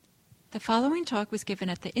The following talk was given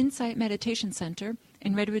at the Insight Meditation Center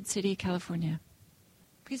in Redwood City, California.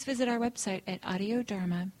 Please visit our website at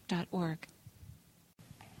audiodharma.org.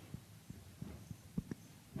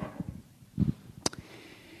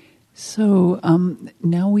 So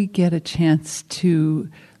now we get a chance to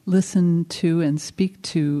listen to and speak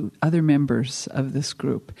to other members of this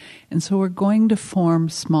group. And so we're going to form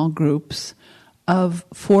small groups of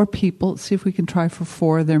 4 people. See if we can try for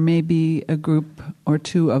 4. There may be a group or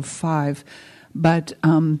 2 of 5. But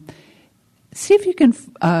see if you can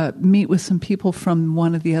meet with some people from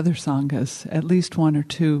one of the other sanghas, at least 1 or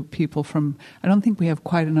 2 people from... I don't think we have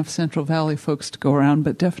quite enough Central Valley folks to go around,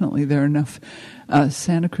 but definitely there are enough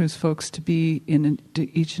Santa Cruz folks to be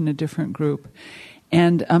each in a different group.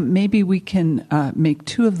 And maybe we can make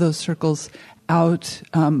 2 of those circles out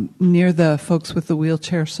near the folks with the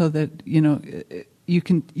wheelchair, so that you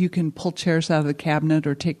can pull chairs out of the cabinet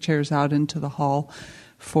or take chairs out into the hall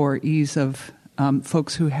for ease of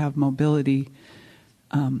folks who have mobility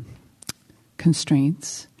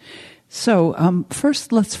constraints. So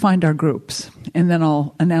first, let's find our groups, and then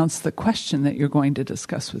I'll announce the question that you're going to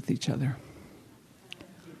discuss with each other.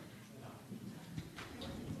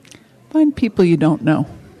 Find people you don't know.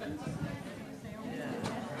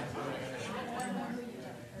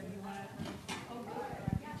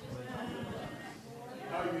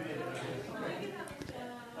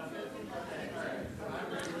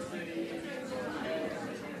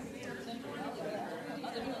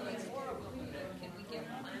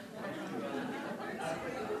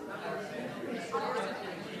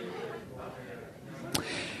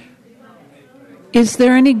 Is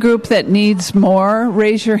there any group that needs more?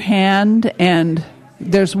 Raise your hand, and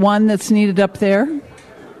there's one that's needed up there.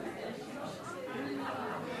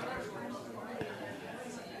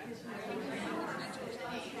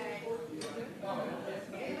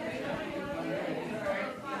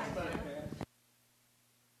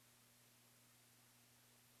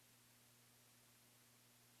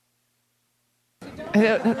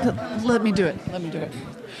 Let me do it.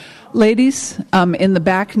 Ladies, in the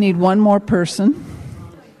back need one more person.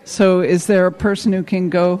 So is there a person who can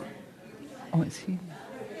go? Oh, is he?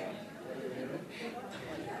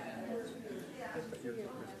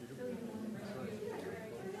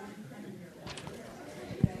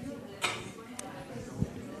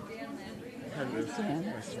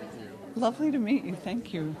 Lovely to meet you.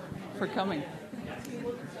 Thank you for coming.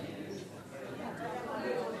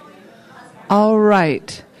 All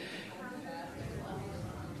right.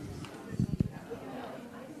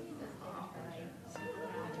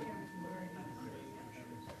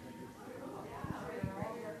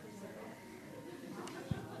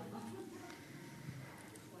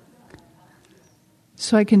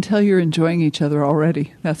 So I can tell you're enjoying each other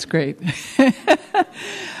already. That's great.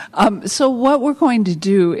 So what we're going to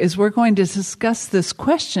do is we're going to discuss this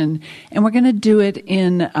question, and we're going to do it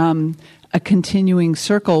in a continuing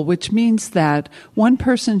circle, which means that one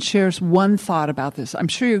person shares one thought about this. I'm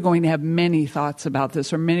sure you're going to have many thoughts about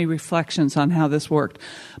this or many reflections on how this worked.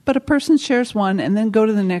 But a person shares one and then go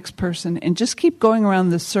to the next person and just keep going around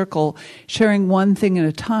this circle, sharing one thing at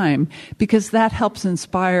a time, because that helps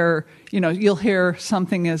inspire. You'll hear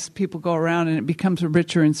something as people go around and it becomes a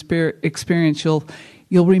richer experience.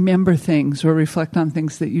 You'll remember things or reflect on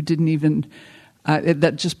things that you didn't even...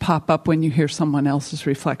 that just pop up when you hear someone else's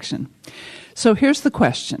reflection. So here's the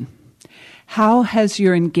question. How has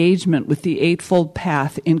your engagement with the Eightfold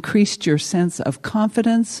Path increased your sense of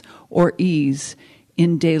confidence or ease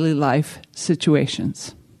in daily life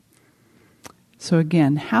situations? So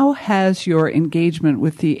again, how has your engagement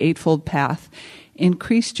with the Eightfold Path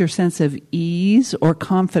increased your sense of ease or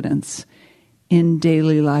confidence in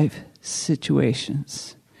daily life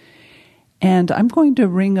situations? And I'm going to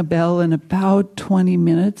ring a bell in about 20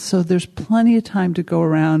 minutes, so there's plenty of time to go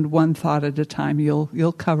around one thought at a time.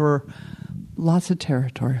 You'll cover lots of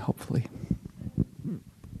territory, hopefully.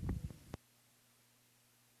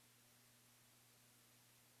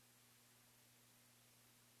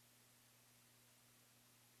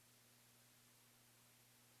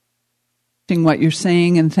 What you're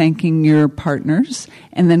saying and thanking your partners,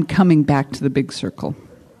 and then coming back to the big circle.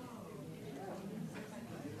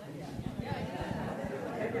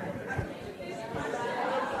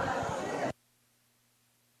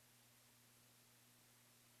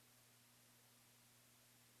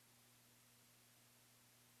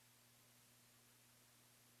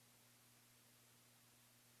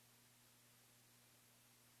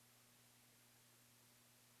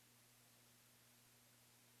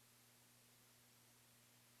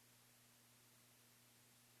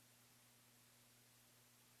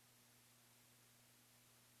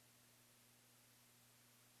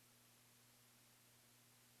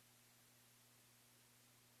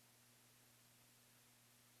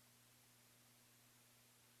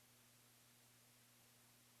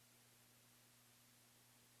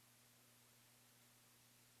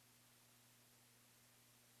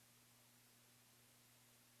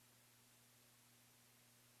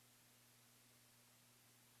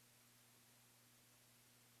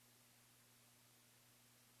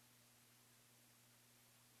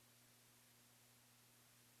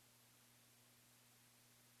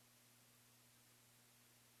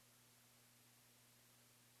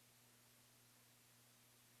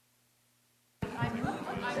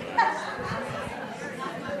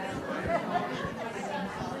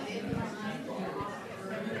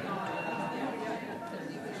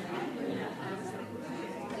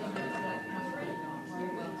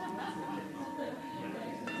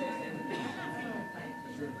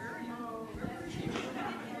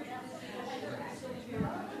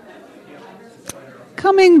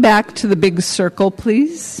 Coming back to the big circle,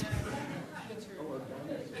 please.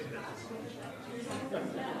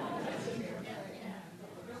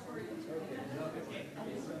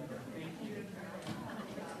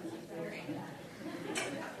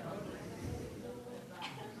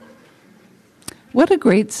 What a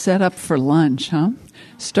great setup for lunch, huh?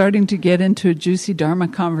 Starting to get into a juicy Dharma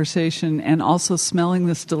conversation and also smelling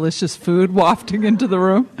this delicious food wafting into the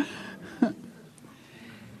room.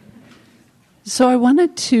 So I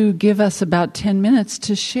wanted to give us about 10 minutes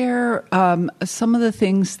to share some of the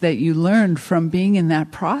things that you learned from being in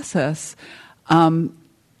that process, not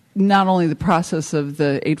only the process of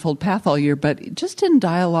the Eightfold Path all year, but just in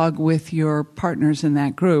dialogue with your partners in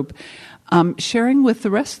that group, sharing with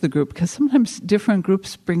the rest of the group, because sometimes different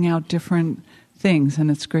groups bring out different things, and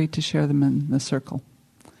it's great to share them in the circle.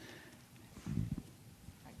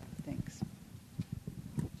 Thanks.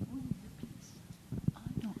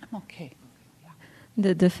 No, I'm okay.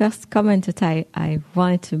 The first comment that I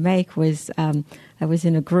wanted to make was I was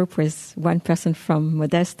in a group with one person from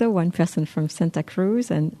Modesto, one person from Santa Cruz,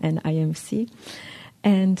 and IMC.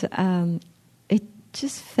 And it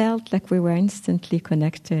just felt like we were instantly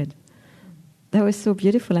connected. That was so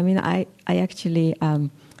beautiful. I mean, I actually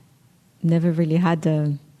never really had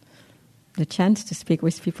the chance to speak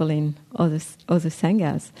with people in other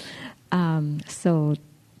sanghas. So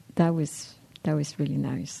that was really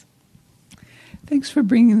nice. Thanks for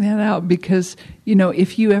bringing that out, because,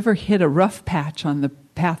 if you ever hit a rough patch on the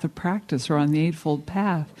path of practice or on the Eightfold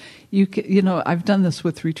Path, I've done this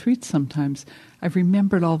with retreats sometimes. I've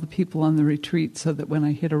remembered all the people on the retreat so that when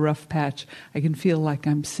I hit a rough patch, I can feel like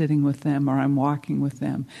I'm sitting with them or I'm walking with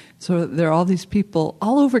them. So there are all these people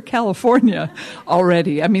all over California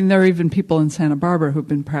already. I mean, there are even people in Santa Barbara who've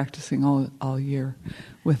been practicing all year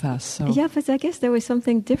with us. So. Yeah, but I guess there was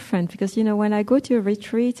something different because, when I go to a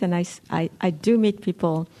retreat and I do meet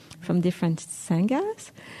people from different sanghas,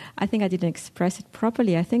 I think I didn't express it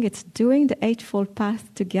properly. I think it's doing the Eightfold Path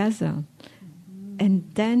together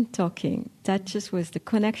and then talking. That just was, the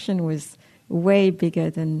connection was way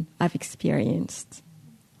bigger than I've experienced.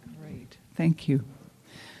 Great. Thank you.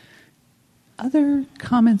 Other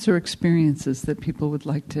comments or experiences that people would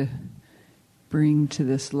like to bring to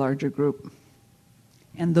this larger group?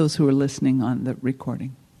 And those who are listening on the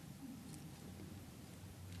recording.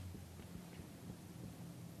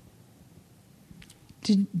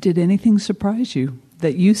 Did anything surprise you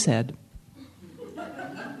that you said?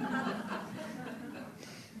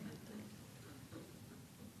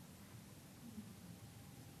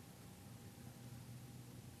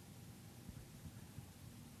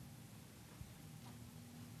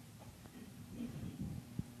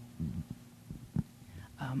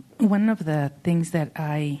 One of the things that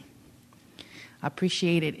I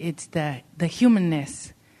appreciated, it's the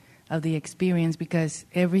humanness of the experience, because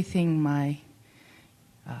everything my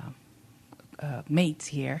mates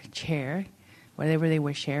here share, whatever they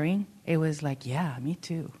were sharing, it was like, yeah, me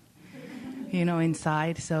too,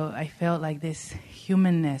 inside. So I felt like this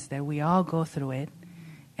humanness that we all go through it,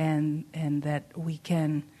 and that we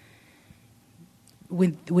can,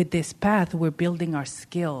 with this path, we're building our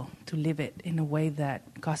skill to live it in a way that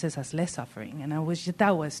causes us less suffering. And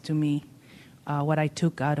that was to me what I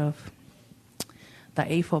took out of the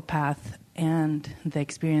Eightfold Path and the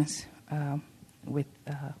experience with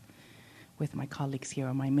my colleagues here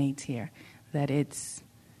or my mates here, that it's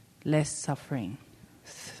less suffering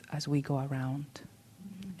as we go around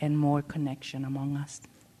and more connection among us.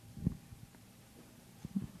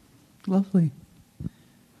 Lovely.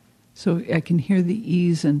 So I can hear the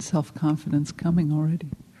ease and self-confidence coming already.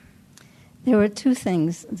 There were two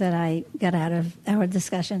things that I got out of our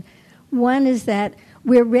discussion. One is that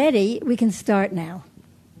we're ready, we can start now.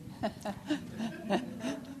 When else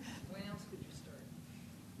could you start?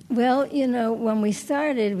 Well, when we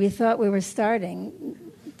started, we thought we were starting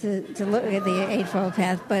to look at the Eightfold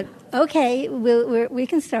Path, but okay, we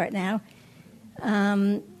can start now.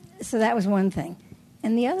 So that was one thing.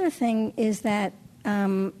 And the other thing is that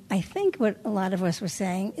I think what a lot of us were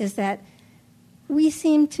saying is that we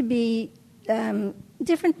seem to be,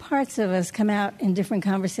 different parts of us come out in different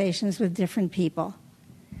conversations with different people.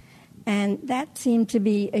 And that seemed to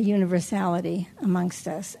be a universality amongst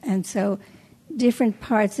us. And so different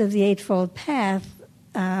parts of the Eightfold Path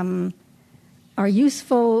are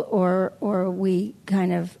useful or we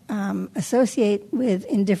kind of associate with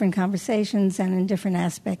in different conversations and in different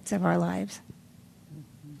aspects of our lives.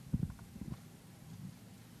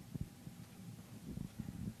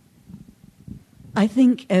 I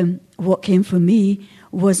think what came for me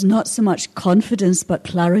was not so much confidence but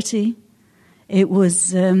clarity. It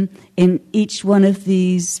was in each one of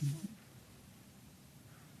these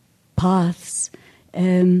paths.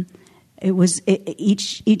 It was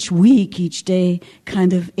each week, each day,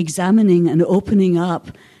 kind of examining and opening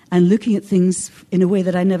up and looking at things in a way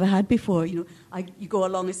that I never had before. You go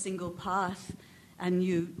along a single path and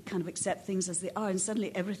you kind of accept things as they are, and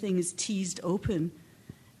suddenly everything is teased open.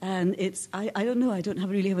 And I don't know, I don't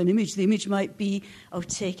really have an image. The image might be of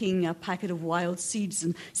taking a packet of wild seeds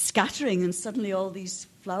and scattering, and suddenly all these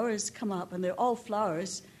flowers come up, and they're all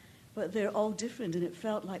flowers, but they're all different, and it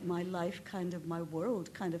felt like my life my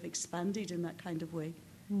world kind of expanded in that kind of way,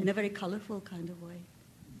 in a very colorful kind of way.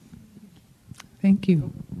 Thank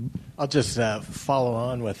you. I'll just follow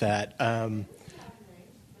on with that.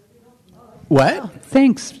 What? Oh,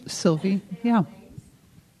 thanks, Sylvie. Yeah.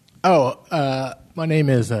 Oh, my name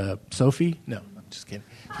is Sophie. No, I'm just kidding.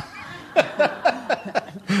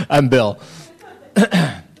 I'm Bill.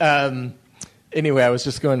 Anyway, I was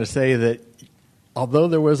just going to say that although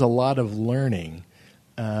there was a lot of learning,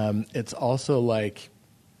 it's also like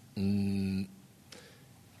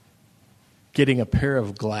getting a pair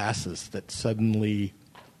of glasses that suddenly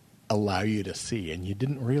allow you to see, and you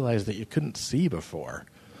didn't realize that you couldn't see before.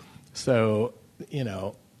 So,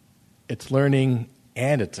 it's learning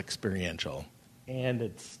and it's experiential and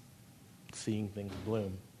it's seeing things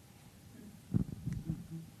bloom.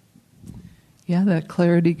 Yeah, that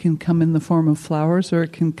clarity can come in the form of flowers, or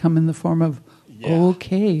it can come in the form of,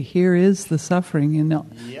 okay, here is the suffering in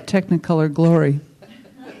Technicolor glory.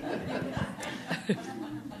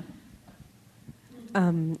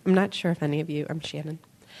 I'm not sure if any of you, I'm Shannon,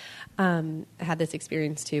 had this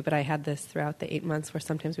experience too, but I had this throughout the 8 months where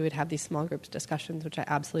sometimes we would have these small groups discussions, which I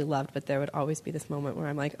absolutely loved, but there would always be this moment where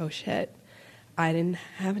I'm like, oh shit, I didn't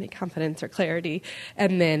have any confidence or clarity.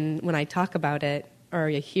 And then when I talk about it, or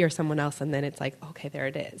you hear someone else, and then it's like, okay, there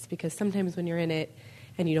it is. Because sometimes when you're in it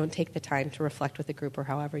and you don't take the time to reflect with the group, or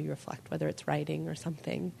however you reflect, whether it's writing or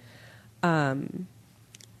something,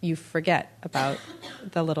 you forget about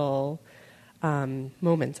the little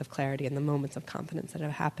moments of clarity and the moments of confidence that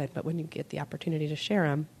have happened. But when you get the opportunity to share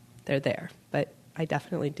them, they're there. But I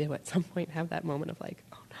definitely do at some point have that moment of like,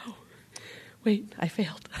 oh no, wait, I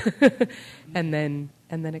failed. and then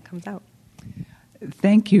it comes out.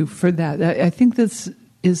 Thank you for that. I think this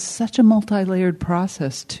is such a multi-layered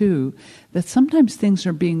process, too, that sometimes things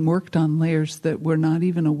are being worked on layers that we're not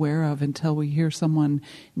even aware of until we hear someone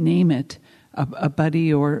name it, a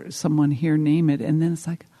buddy or someone here name it, and then it's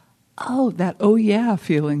like, oh, that oh yeah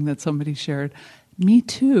feeling that somebody shared. Me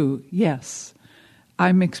too, yes.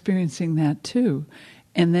 I'm experiencing that too.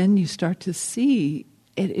 And then you start to see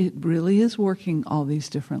it really is working all these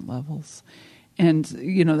different levels. And,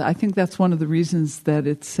 I think that's one of the reasons that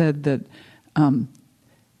it's said that,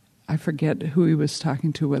 I forget who he was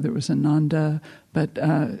talking to, whether it was Ananda, but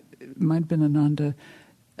it might have been Ananda,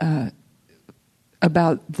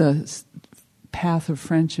 about the path of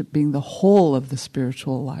friendship being the whole of the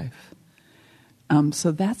spiritual life.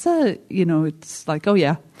 So that's it's like, oh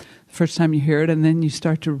yeah, first time you hear it, and then you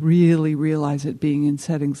start to really realize it being in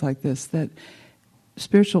settings like this, that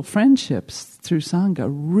spiritual friendships through Sangha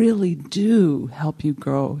really do help you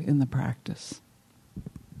grow in the practice.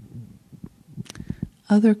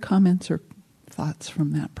 Other comments or thoughts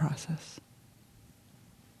from that process?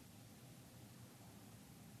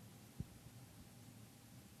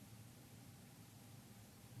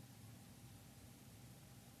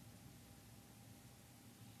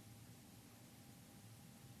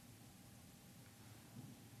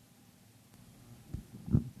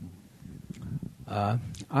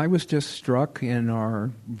 I was just struck in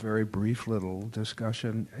our very brief little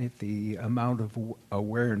discussion at the amount of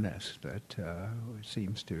awareness that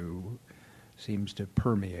seems to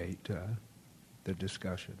permeate the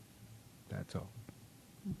discussion. That's all.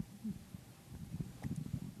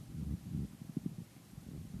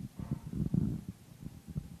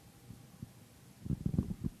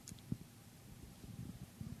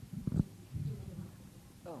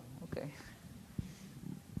 Oh, okay.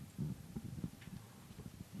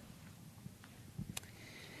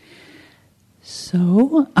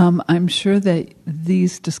 So I'm sure that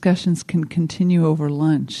these discussions can continue over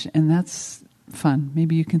lunch, and that's fun.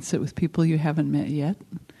 Maybe you can sit with people you haven't met yet.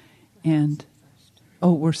 And,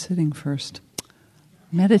 we're sitting first.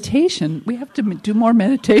 Meditation. We have to do more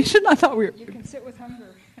meditation? I thought we were... You can sit with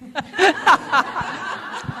hunger.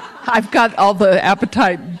 I've got all the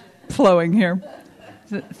appetite flowing here.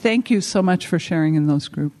 Thank you so much for sharing in those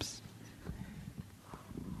groups.